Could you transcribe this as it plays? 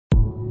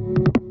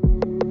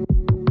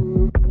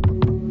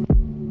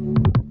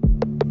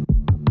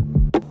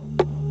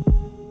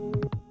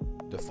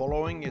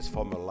recording is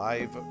from a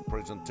live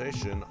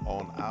presentation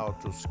on how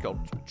to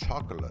sculpt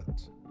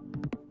chocolate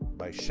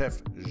by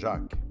Chef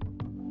Jacq.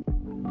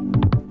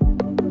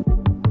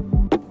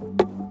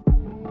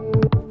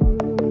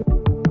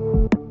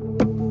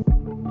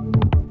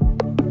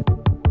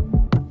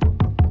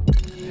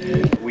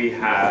 We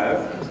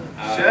have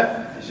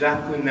Chef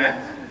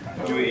Jacq,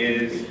 who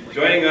is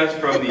joining us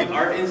from the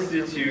Art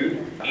Institute,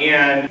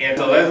 and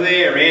so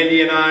Leslie and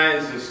Randy and I,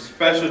 it's a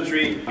special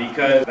treat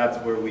because that's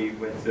where we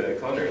went to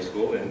culinary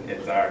school, and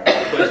it's our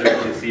pleasure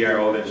to see our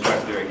old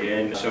instructor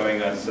again,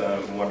 showing us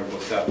some wonderful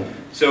stuff.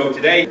 So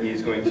today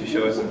he's going to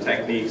show us some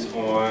techniques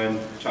on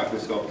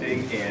chocolate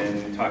sculpting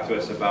and talk to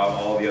us about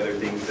all the other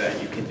things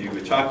that you can do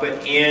with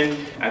chocolate. And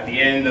at the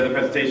end of the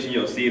presentation,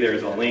 you'll see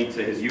there's a link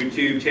to his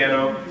YouTube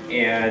channel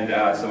and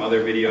some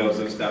other videos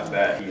of stuff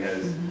that he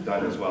has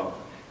done as well.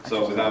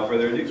 So without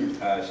further ado,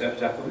 Chef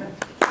Jacq.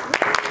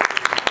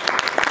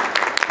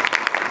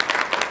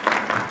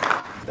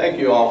 Thank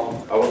you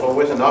all. I was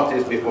always an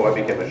artist before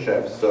I became a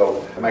chef,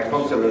 so my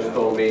counselors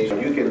told me,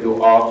 you can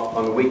do art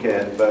on the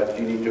weekend, but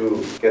you need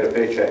to get a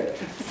paycheck.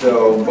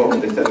 So folks,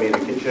 they sent me in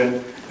the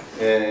kitchen,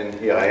 and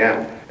here I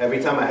am. Every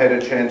time I had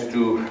a chance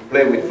to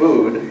play with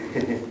food,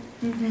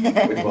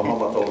 which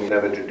Muhammad told me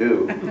never to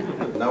do,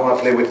 now I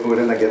play with food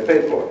and I get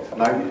paid for it.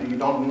 Now you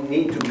don't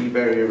need to be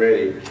very,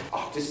 very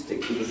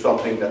artistic to do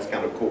something that's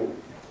kind of cool.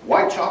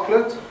 Why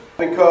chocolate?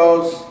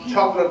 Because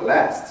chocolate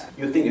lasts.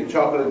 You think a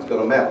chocolate is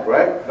going to melt,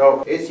 right?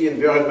 No, it's the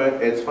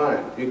environment, it's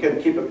fine. You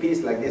can keep a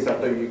piece like this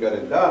after you got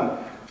it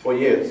done for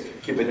years.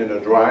 Keep it in a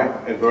dry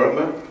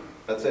environment,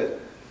 that's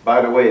it.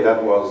 By the way,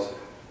 that was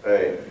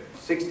a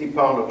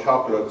 60-pound of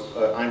chocolates,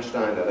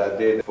 Einstein, that I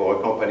did for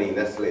a company,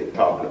 Lesly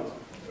Chocolate.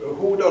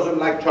 Who doesn't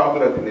like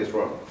chocolate in this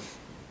room?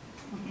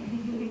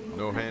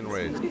 No hand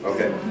raised.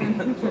 Okay,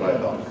 that's what I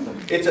thought.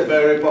 It's a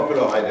very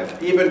popular item.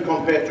 Even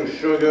compared to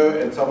sugar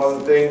and some other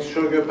things,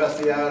 sugar,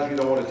 pastillage, you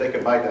don't want to take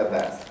a bite at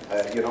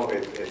that. You know,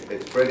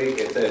 it's pretty,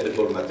 it's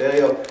edible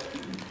material.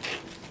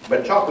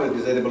 But chocolate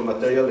is edible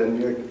material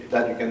and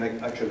that you can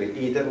actually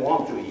eat and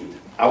want to eat.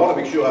 I want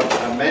to make sure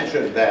I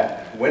mention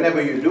that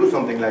whenever you do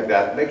something like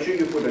that, make sure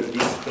you put a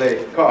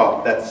display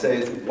card that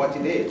says what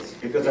it is.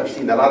 Because I've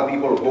seen a lot of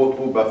people go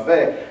through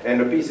buffet and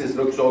the pieces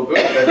look so good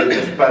that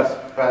they just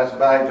pass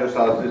by just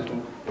as this,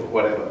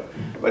 whatever.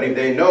 But if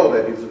they know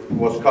that it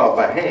was carved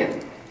by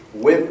hand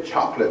with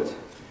chocolate,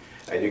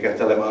 and you can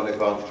tell them on the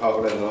ground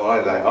chocolate and all,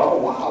 like, oh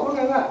wow, look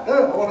at that,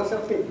 I want a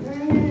selfie.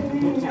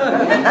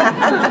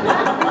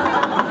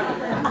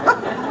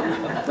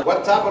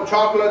 What type of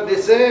chocolate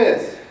this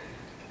is?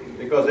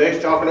 Because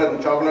there's chocolate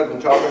and chocolate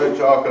and chocolate and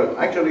chocolate.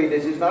 Actually,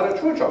 this is not a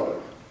true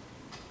chocolate.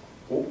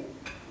 Oh.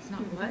 It's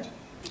not what?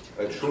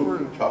 A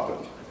true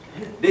chocolate.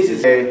 This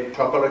is a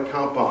chocolate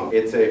compound.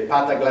 It's a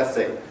pâte à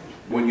glacé.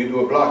 When you do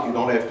a block, you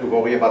don't have to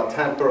worry about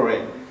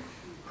tempering,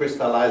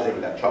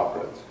 crystallizing that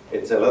chocolate.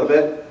 It's a little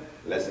bit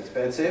less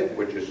expensive,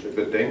 which is a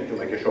good thing to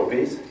make a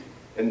showpiece,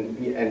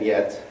 and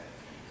yet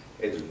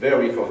it's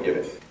very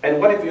forgiving. And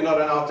what if you're not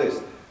an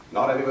artist?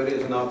 Not everybody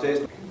is an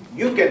artist.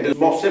 You can do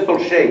more simple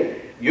shape.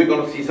 You're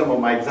going to see some of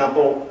my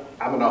example.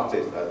 I'm an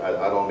artist.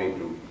 I don't mean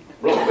to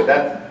look, but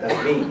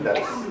that's me.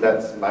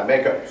 That's my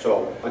makeup.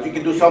 So, but you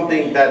can do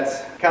something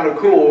that's kind of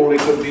cool. It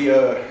could be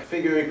a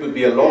figure. It could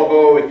be a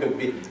logo. It could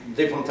be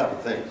different type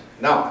of things.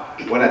 Now,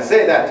 when I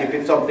say that, if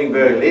it's something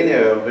very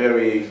linear,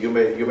 you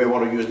may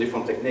want to use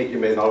different technique. You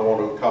may not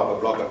want to carve a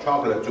block of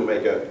chocolate to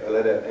make a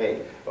letter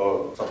A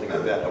or something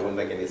like that. That wouldn't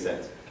make any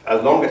sense.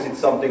 As long as it's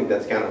something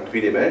that's kind of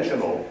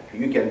three-dimensional,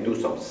 you can do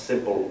some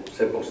simple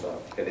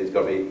stuff, and it's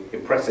going to be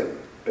impressive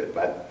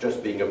by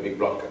just being a big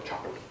block of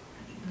chocolate.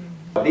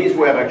 These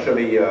were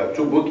actually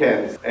two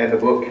bookends, and the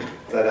book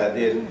that I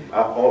did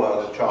are all out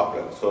of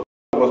chocolate. So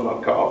it was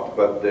not carved,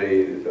 but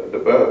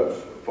the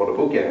birds for the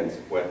bookends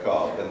were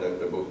carved,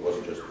 and the book was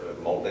just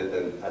molded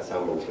and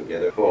assembled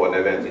together for an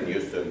event in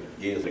Houston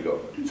years ago.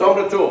 Some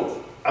of the tools.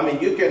 I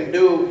mean, you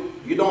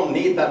don't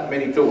need that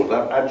many tools.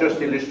 I just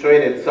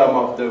illustrated some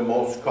of the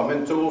most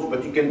common tools,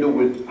 but you can do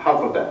with half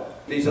of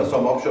that. These are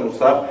some optional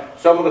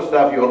stuff. Some of the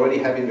stuff you already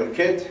have in your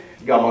kit.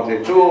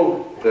 Garmanger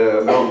tool,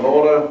 the round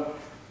mortar,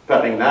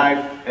 paring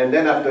knife, and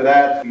then after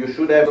that, you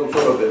should have some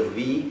sort of a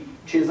V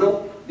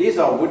chisel. These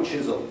are wood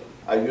chisel.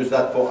 I use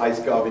that for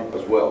ice carving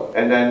as well.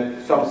 And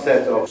then some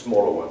sets of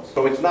smaller ones.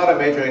 So it's not a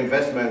major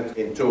investment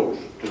in tools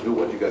to do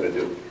what you got to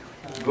do.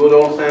 Good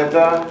old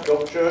Santa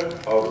sculpture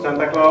of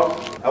Santa Claus.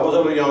 I was a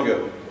little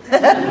younger.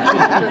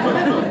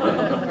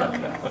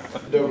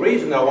 The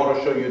reason I want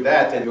to show you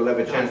that, and you'll have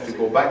a chance to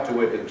go back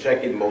to it and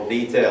check in more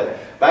detail.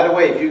 By the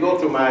way, if you go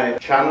to my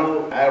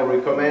channel, I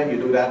recommend you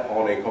do that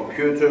on a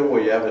computer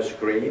where you have a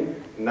screen,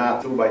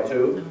 not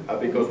 2x2,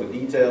 because the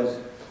details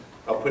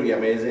are pretty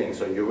amazing.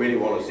 So you really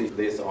want to see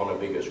this on a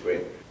bigger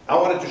screen. I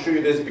wanted to show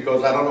you this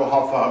because I don't know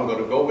how far I'm going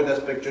to go with this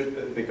picture,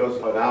 because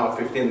an hour,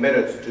 15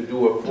 minutes to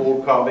do a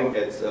full carving,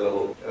 it's a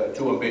little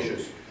too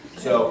ambitious.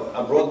 So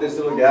I brought this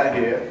little guy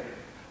here.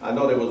 I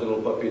know there was a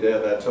little puppy there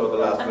that saw the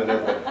last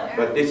minute,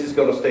 but this is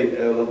going to stay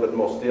a little bit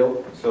more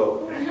still.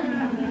 So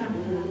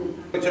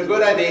it's a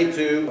good idea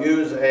to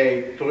use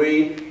a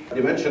 3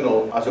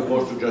 dimensional as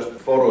opposed to just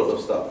photos of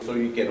stuff. So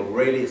you can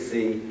really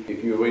see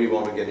if you really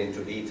want to get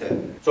into detail.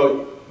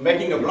 So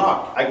making a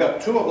block, I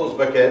got 2 of those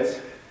buckets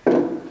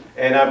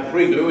and I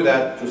pre-glue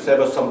that to save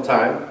us some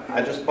time.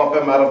 I just pop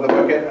them out of the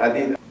bucket.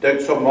 I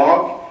dug some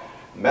mark,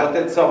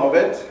 melted some of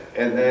it,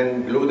 and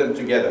then glued them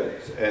together.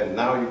 And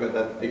now you got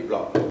that big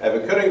block. I have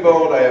a cutting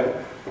board, I have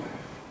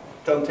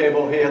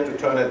turntable here to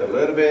turn it a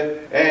little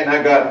bit, and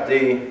I got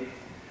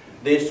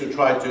this to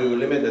try to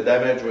limit the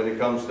damage when it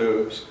comes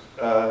to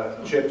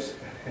chips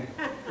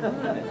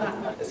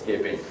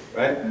escaping,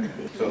 right?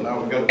 So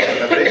now we're going to put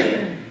that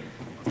in,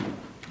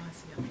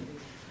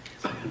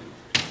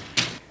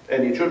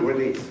 and it should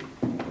release.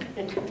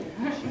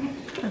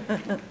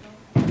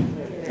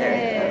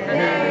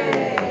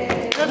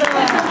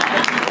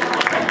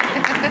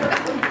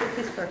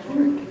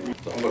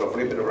 So I'm going to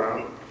flip it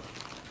around.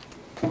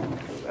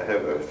 I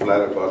have a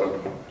flatter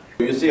bottom.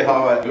 You see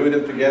how I glued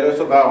them together?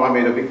 So now I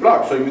made a big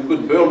block. So you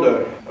could build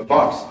a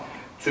box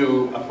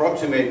to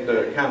approximate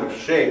the kind of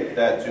shape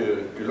that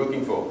you're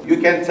looking for. You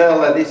can tell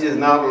that this is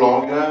not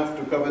long enough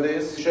to cover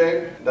this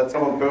shape. That's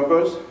on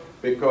purpose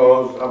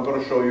because I'm going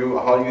to show you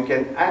how you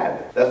can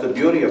add. That's the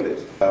beauty of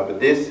this. But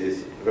this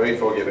is very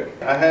forgiving.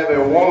 I have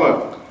a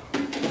warmer.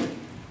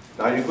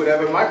 Now you could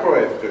have a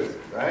microwave too,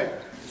 right?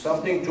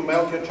 Something to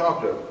melt your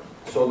chocolate.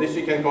 So this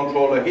you can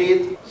control the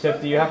heat. Chef,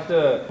 do you have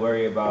to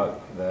worry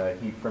about the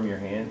heat from your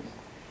hands?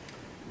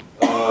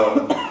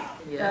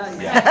 Yes.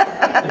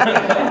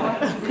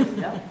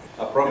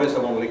 I promise I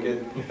won't lick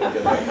it.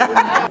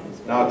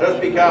 Now just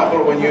be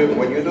careful when you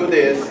do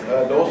this.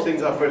 Those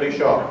things are fairly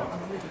sharp.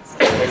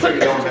 Make sure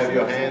you don't have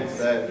your hands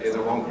in the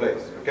wrong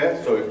place.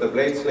 Okay? So if the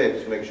blade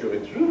slips, make sure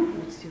it's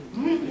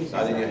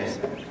not in your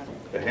hand.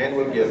 The hand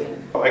will give.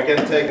 I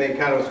can take any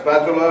kind of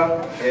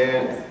spatula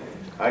and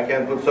I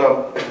can put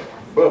some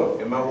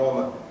boom in my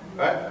warmer.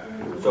 Right?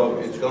 So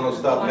it's going to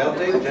start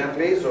melting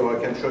gently, so I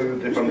can show you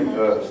different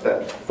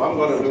steps. So I'm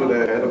going to do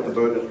the head of the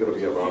bird. It's going to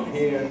be around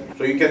here.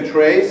 So you can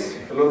trace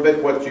a little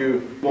bit what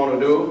you want to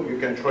do. You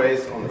can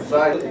trace on the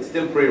side. It's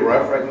still pretty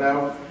rough right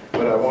now,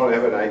 but I want to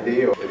have an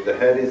idea if the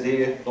head is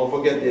here. Don't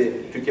forget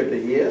to keep the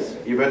ears,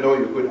 even though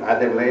you could add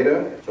them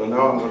later. So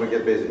now I'm going to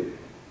get busy.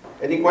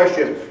 Any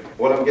questions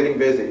while I'm getting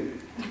busy?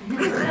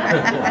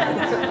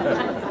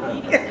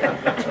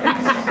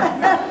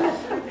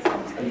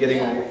 I'm getting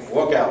a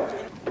workout.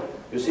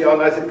 You see how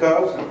nice it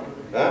curves?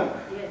 Huh?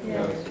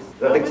 Yes. Is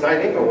that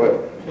exciting or what?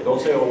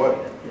 Don't say or what.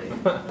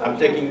 I'm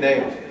taking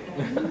names.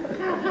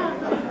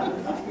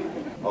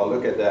 Oh,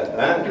 look at that.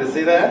 Huh? You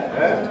see that?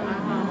 Huh?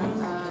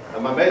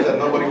 I'm amazed that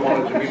nobody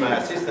wanted to be my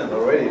assistant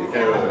already.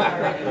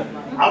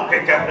 I'll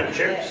pick up the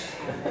chips.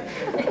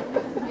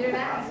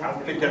 I'll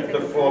pick up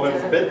the fallen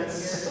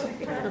bits.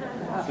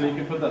 So you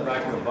can put that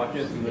back in the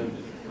buckets and then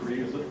just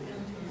reuse it?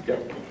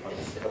 Yep,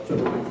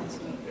 absolutely.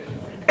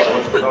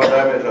 No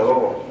damage at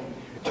all.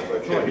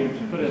 Sure, you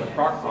can put it in a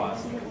crock pot.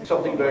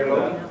 Something very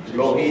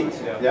low heat.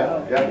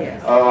 Yeah.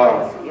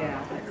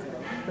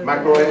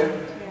 Microwave,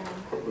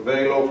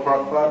 very low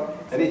crock pot.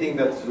 Anything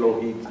that's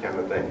low heat kind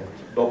of thing.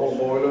 Double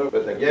boiler,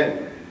 but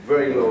again,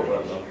 very low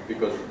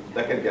because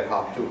that can get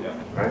hot too.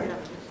 Right?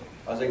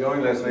 How's it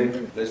going, Leslie?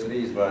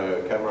 Leslie is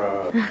my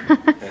camera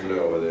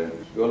handler over there.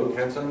 You all look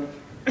handsome?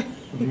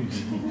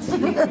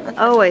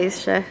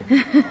 Always, Chef.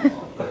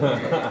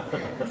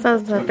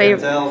 Sounds my You favorite. can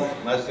tell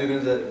my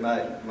students, my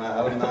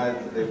alumni,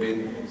 they've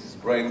been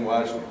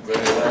brainwashed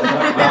very well.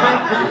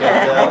 You can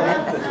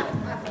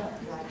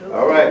tell.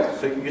 All right,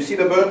 so you see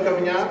the bird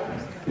coming out?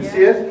 You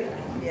see it?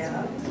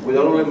 Yeah. With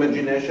a little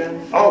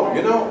imagination. Oh,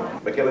 you know,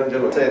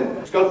 Michelangelo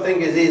said, sculpting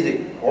is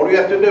easy. All you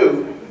have to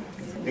do,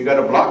 you got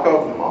a block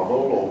of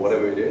marble or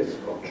whatever it is,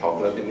 or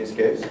chocolate in this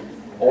case.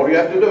 All you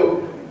have to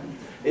do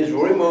is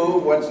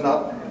remove what's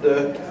not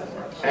the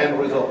end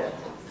result.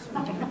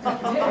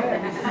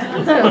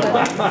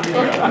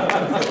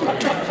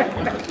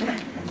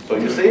 So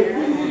you see,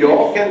 you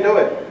all can do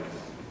it.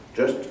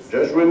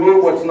 Just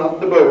remove what's not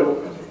the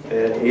bird,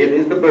 and here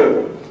is the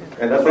bird.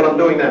 And that's what I'm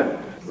doing now.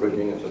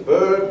 Looking at the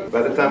bird.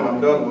 By the time I'm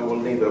done, we will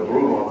need a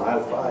broom on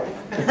aisle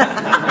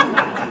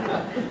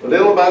 5.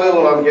 Little by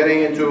little, I'm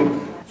getting into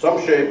some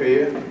shape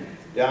here.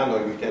 Yeah, I know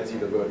you can't see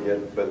the bird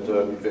yet, but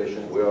be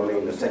patient. We're only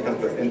in the second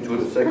class.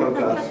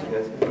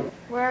 Yes.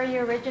 Where are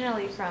you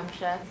originally from,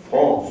 Chef?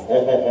 France.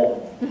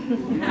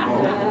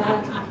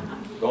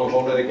 Don't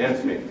hold it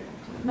against me.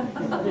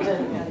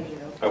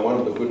 I'm one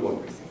of the good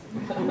ones.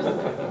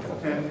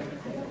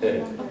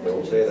 Hey,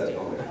 don't say that,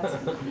 don't they?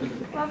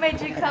 What made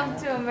you come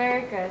to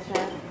America,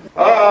 Chef?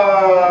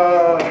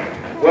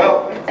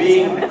 Well,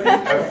 being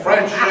a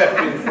French chef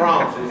in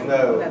France is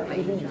no...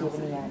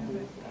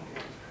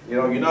 You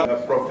know, you're not a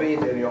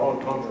prophet in your own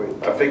country.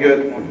 I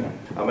figured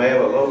I may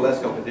have a little less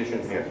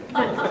competition here.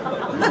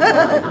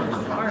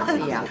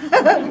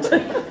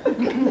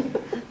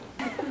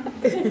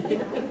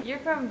 You're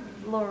from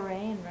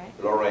Lorraine, right?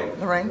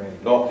 Lorraine.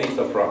 Northeast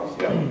of France,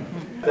 yeah.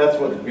 That's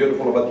what's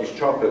beautiful about this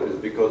chocolate is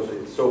because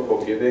it's so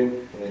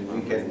forgiving and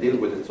you can deal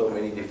with it so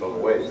many different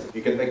ways.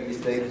 You can make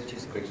mistakes,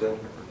 fix them.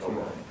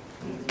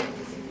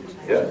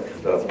 Yeah,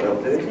 that's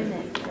melted.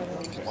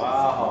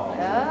 Wow. Oh,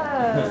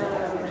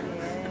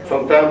 yeah.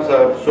 Sometimes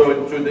I'm so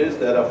into this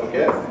that I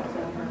forget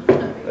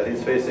that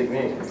he's facing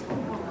me.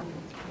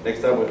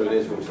 Next time we do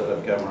this, we'll set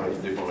up cameras,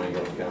 different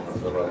angles cameras,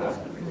 stuff like that.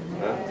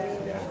 Huh?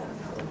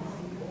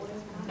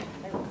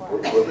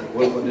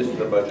 We'll put this in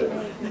the budget.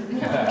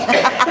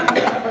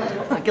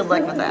 Good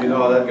luck with that. You know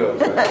how that goes,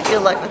 right?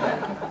 Good luck with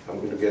that. I'm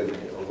going to get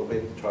a little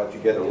bit, try to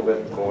get a little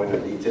bit more into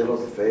detail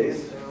of the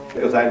face,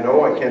 because I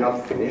know I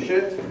cannot finish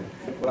it,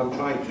 but I'm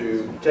trying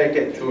to take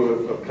it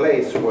to a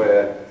place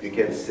where you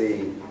can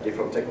see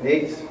different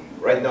techniques.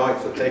 Right now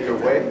it's a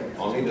takeaway,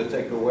 only the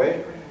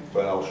takeaway,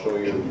 but I'll show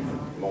you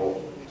more.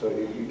 So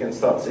you can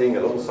start seeing a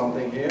little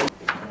something here.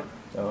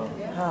 Oh,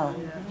 yeah.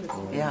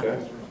 Okay.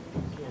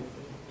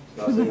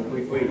 Not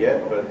saying quick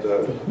yet, but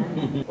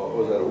what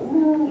was that?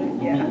 Ooh,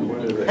 Yeah.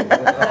 what is it?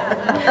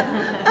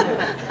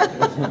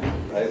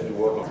 I have to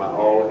work on my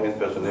own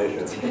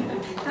impersonation.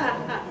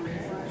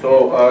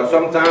 So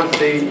sometimes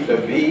the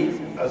V,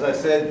 as I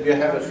said, you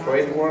have a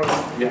straight one,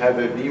 you have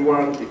a V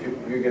one. If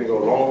you're going to go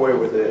a long way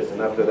with this, and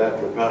after that,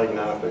 you're parting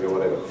now, after you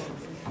whatever.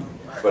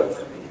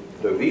 But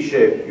the V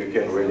shape, you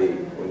can really,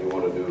 when you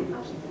want to do.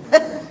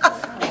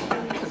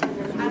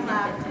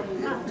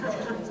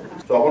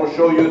 So I want to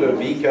show you the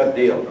V-cut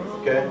deal,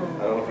 okay? I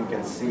don't know if you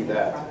can see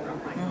that.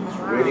 It's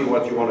really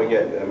what you want to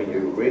get. I mean,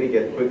 you really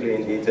get quickly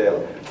in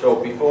detail. So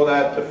before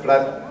that, the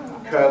flat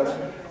cut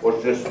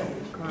was just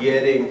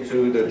getting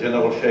to the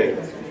general shape.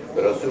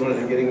 But as soon as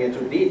you're getting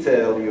into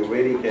detail, you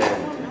really can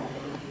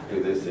do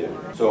this here.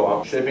 So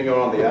I'm shaping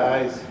around the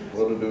eyes.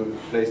 We're going to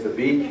place the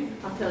beak.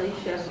 I'll tell you,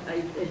 Chef,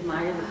 I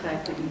admire the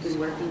fact that you've been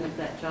working with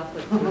that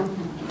chocolate for what,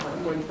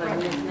 45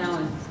 minutes now,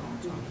 and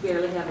you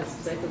barely have a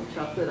speck of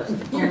chocolate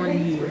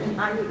on you.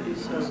 I would be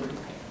so.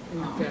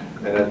 Okay.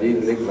 And I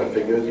didn't lick my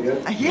fingers yet.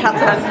 Yeah,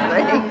 that's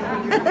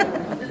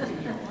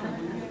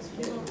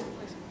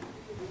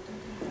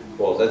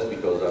Well, that's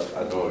because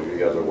I know you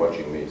guys are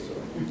watching me, so.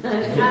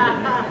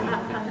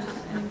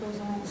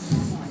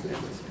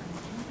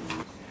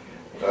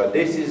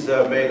 This is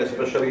made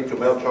especially to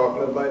melt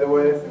chocolate, by the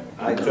way.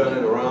 I turn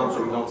it around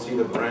so you don't see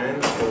the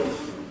brand,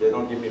 because they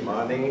don't give me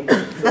money.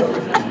 So,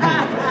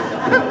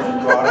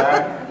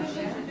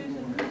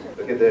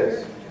 look at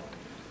this.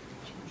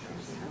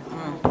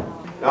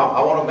 Now,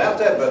 I want to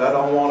melt it, but I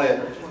don't want it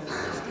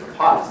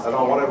hot. I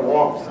don't want it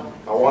warm.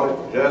 I want it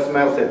just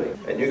melted.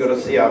 And you're going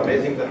to see how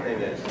amazing that thing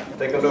is.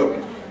 Take a look.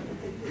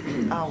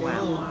 Oh,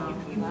 wow.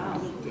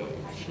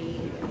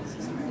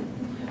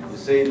 You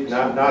see,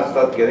 now it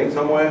starts getting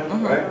somewhere,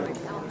 right?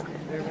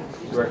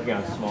 You're working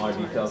on smaller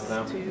details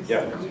now?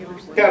 Yeah.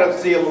 Kind of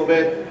see a little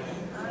bit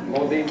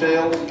more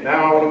details.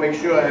 Now I want to make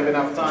sure I have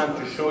enough time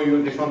to show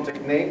you different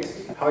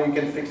techniques, how you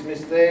can fix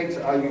mistakes,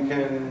 how you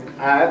can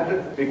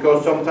add,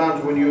 because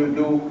sometimes when you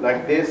do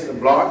like this, a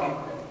block,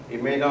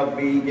 it may not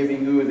be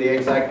giving you the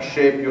exact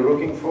shape you're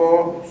looking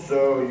for,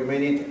 so you may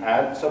need to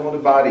add some of the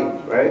body,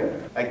 right?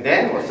 Like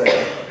Dan was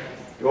saying.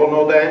 You all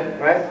know Dan,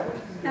 right?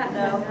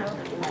 No.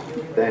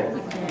 Dan.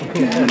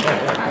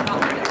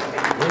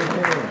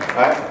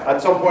 At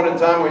some point in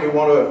time when you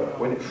want to,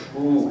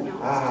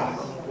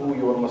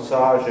 you want to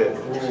massage it,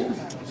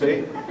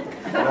 see?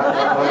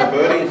 Now the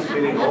birdie is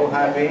feeling all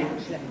happy,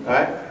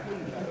 right?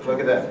 Look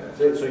at that.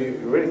 See, so you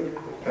ready?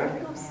 Okay?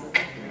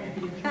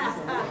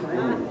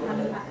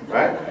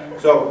 Right?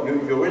 So you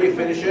really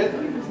finish it.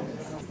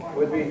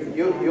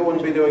 You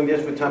wouldn't be doing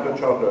this with tempered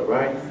chocolate,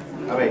 right?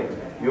 I mean,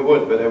 you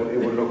would, but it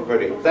would look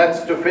pretty.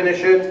 That's to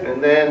finish it,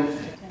 and then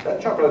that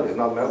chocolate is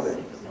not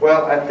melting.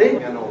 Well, I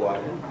know why.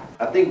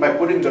 I think by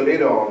putting the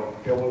lid on,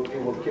 it will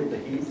keep the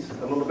heat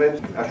a little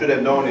bit. I should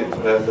have known it.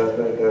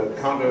 The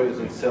counter is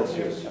in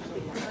Celsius.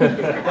 Should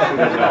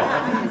have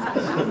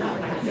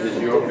known.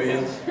 These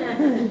Europeans.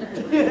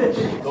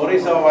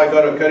 Notice how I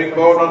got a cutting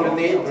board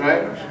underneath,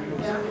 right?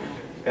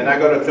 And I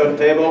got a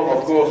turntable.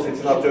 Of course,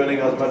 it's not turning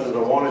as much as I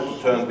wanted to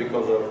turn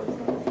because of,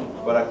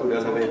 but I could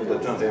elevate the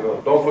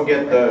turntable. Don't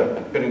forget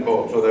the cutting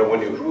board so that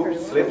when you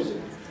slips,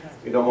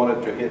 you don't want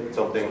it to hit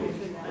something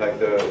like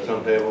the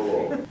turntable.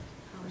 Or...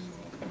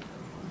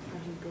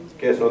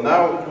 Okay, so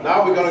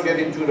now we're going to get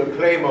into the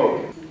clay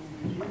mode.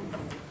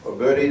 Our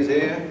birdie's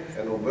here,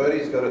 and our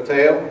birdie's got a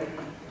tail.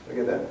 Look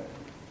at that.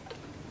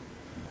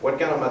 What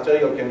kind of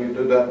material can you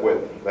do that with,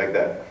 like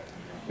that?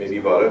 Maybe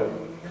butter.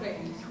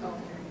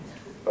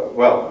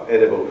 Well,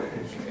 edible.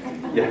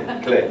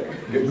 Yeah, clay.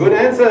 Good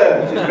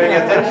answer. She's paying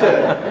attention.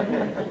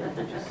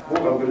 Oh,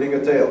 I'm building a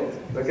tail.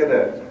 Look at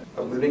that.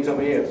 I'm building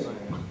some ears.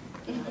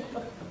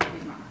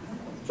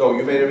 So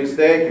you made a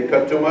mistake. You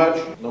cut too much.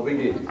 No big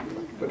deal.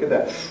 Look at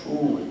that.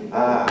 Ooh,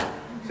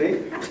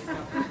 see?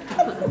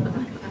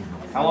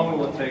 How long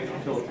will it take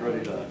until it's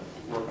ready to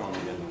work on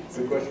again?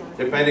 Good question.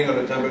 Depending on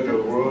the temperature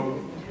of the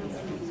room,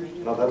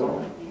 not that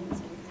long.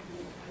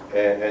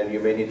 And you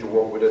may need to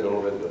work with it a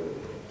little bit.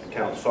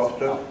 Kind of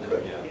softer,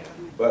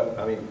 but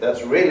I mean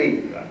that's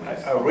really,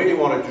 I really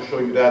wanted to show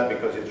you that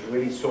because it's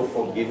really so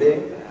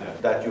forgiving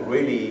that you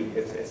really,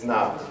 it's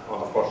not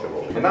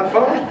unapproachable. Isn't that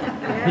fun?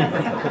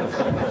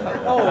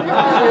 Oh,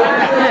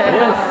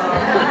 yes.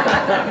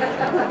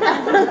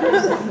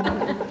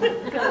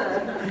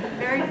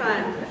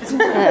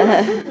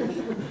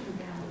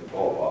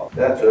 Oh, wow.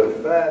 That's a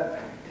fat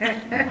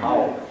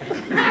owl.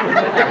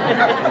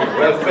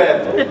 Well fed.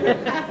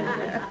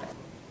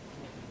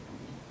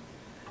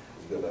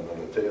 He's got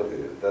another tail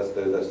here. That's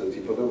the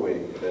tip of the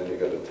wing. And then you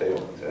got the tail.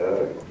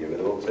 Give it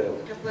a little tail.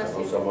 I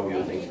know some of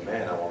you think,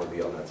 man, I want to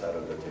be on that side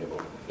of the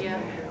table. Yeah.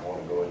 Man, I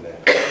want to go in there.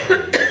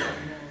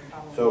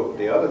 So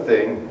the other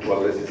thing,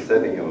 while this is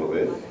setting a little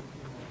bit,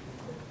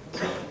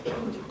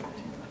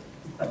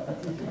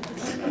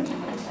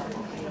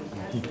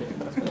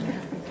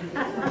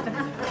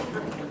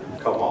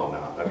 come on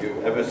now. Have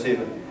you ever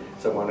seen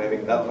someone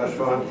having that much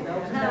fun?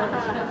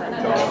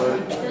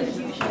 Chocolate.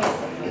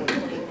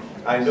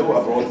 I know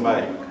I brought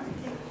my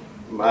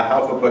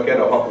half a bucket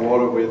of hot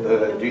water with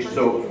dish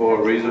soap for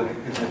a reason.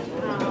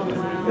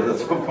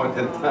 Because at some point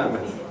in time,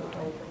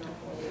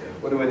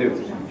 what do I do?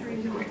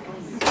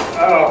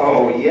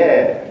 Oh,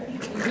 yeah.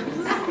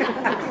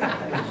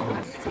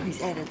 So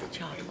he's added the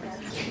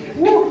chocolate.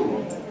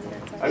 Woo!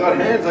 I got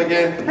hands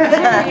again.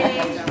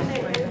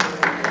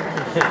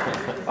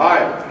 All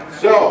right,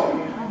 so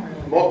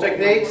more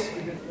techniques.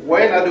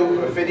 When I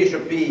do finish a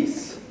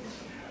piece,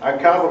 I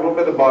carve a little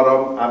bit at the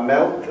bottom, I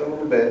melt a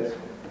little bit,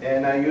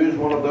 and I use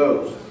one of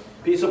those.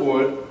 Piece of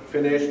wood,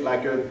 finished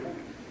like a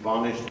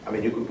varnished. I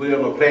mean, you could put it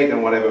on a plate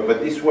and whatever,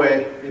 but this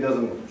way it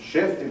doesn't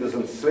shift, it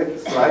doesn't slip,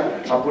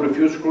 slide. I put a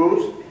few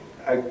screws,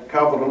 I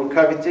carve a little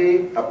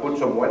cavity, I put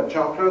some wet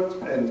chocolate,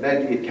 and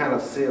then it kind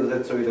of seals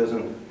it so it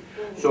doesn't.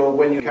 So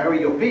when you carry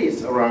your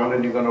piece around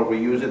and you're going to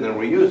reuse it and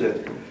reuse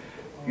it,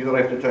 you don't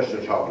have to touch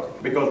the chocolate.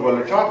 Because, well,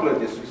 the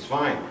chocolate is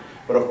fine.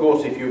 But of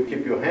course, if you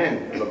keep your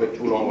hand a little bit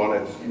too long on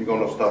it, you're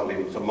going to start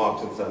leaving some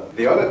marks and stuff.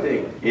 The other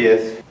thing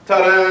is,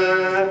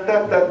 ta-da,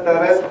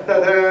 ta-da,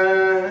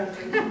 ta-da,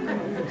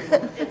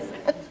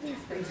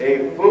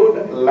 a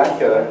food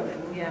lacquer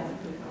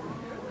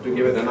to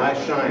give it a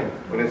nice shine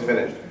when it's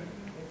finished.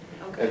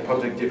 And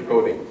protective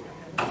coating.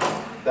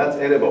 That's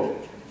edible.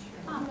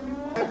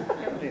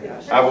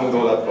 I won't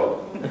go that far.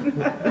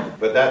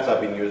 But that's,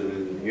 I've been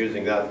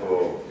using that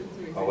for,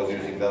 I was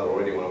using that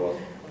already when I was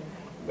in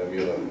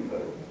Bermuda.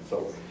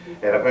 So,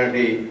 and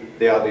apparently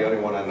they are the only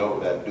one I know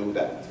that do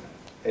that.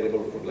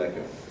 Edible food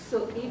lacquer.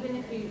 So even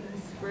if you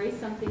spray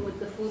something with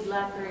the food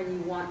lacquer and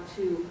you want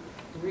to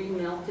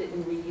remelt it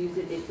and reuse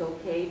it, it's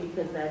okay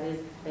because that is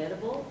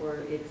edible,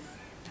 or it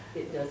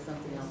does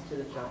something else to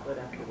the chocolate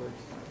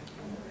afterwards?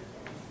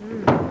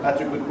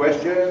 That's a good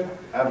question.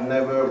 I've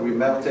never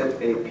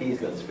remelted a piece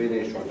that's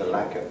finished with the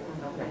lacquer.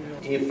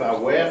 Okay. If I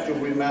were to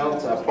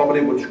remelt, I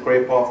probably would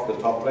scrape off the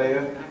top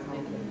layer.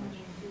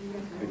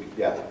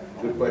 Yeah,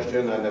 good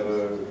question. I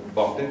never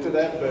bumped into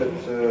that, but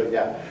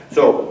yeah.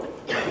 So,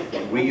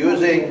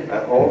 reusing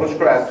all the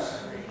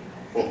scraps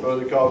for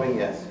further carving,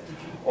 yes.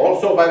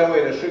 Also, by the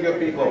way, the sugar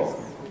people,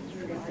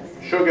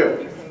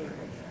 sugar,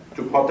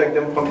 to protect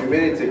them from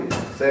humidity,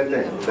 same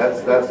thing.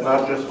 That's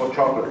not just for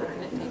chocolate.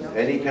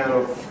 Any kind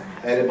of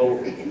edible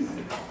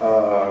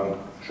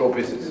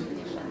showpieces,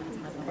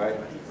 right?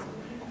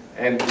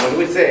 And when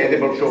we say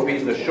edible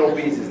showpiece, the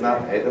showpiece is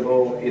not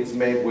edible. It's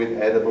made with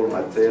edible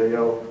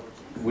material.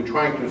 We're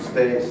trying to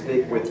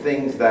stick with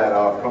things that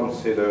are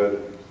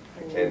considered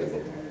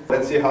edible.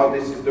 Let's see how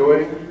this is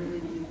doing.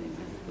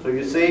 So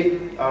you see,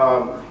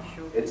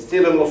 it's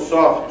still a little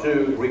soft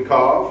to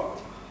recarve,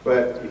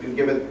 but if you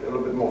give it a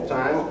little bit more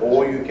time,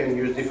 or you can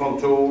use different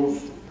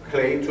tools,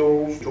 clay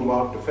tools to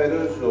mark the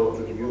feathers,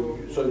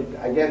 so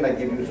again, I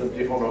give you some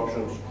different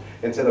options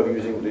instead of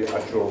using the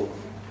actual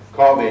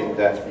carving.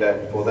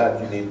 For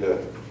that you need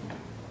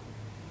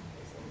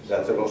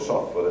that's a little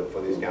soft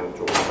for these kind of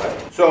tools.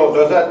 Right? So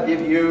does that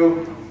give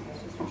you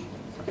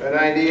an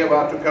idea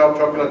about to carve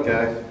chocolate,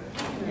 guys?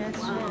 Yes.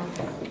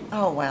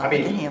 Oh wow! I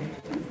mean, look at him.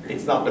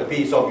 It's not the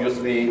piece,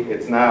 obviously.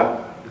 It's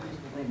not,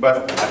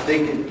 but I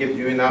think it gives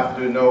you enough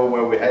to know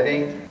where we're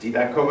heading. Did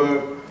I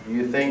cover? Do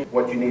you think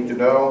what you need to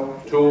know?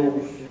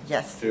 Tools?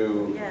 Yes.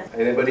 To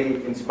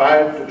anybody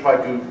inspired to try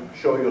to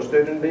show your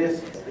student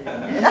this?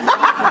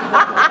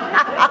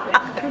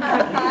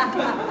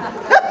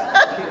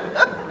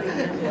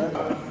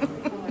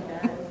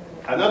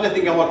 Another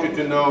thing I want you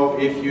to know,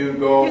 if you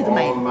go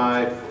on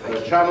my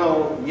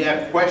channel, you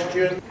have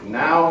questions,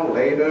 now,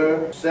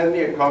 later, send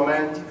me a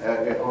comment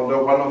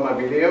under one of my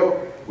videos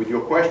with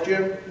your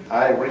question.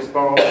 I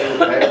respond to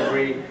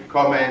every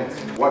comment,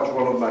 watch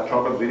one of my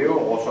chocolate video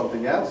or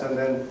something else, and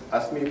then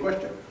ask me a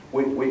question.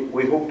 We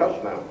hooked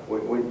up now,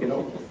 you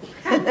know.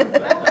 You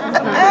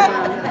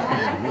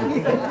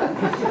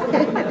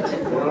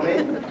know what I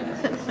mean?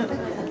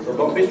 So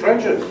don't be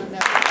strangers.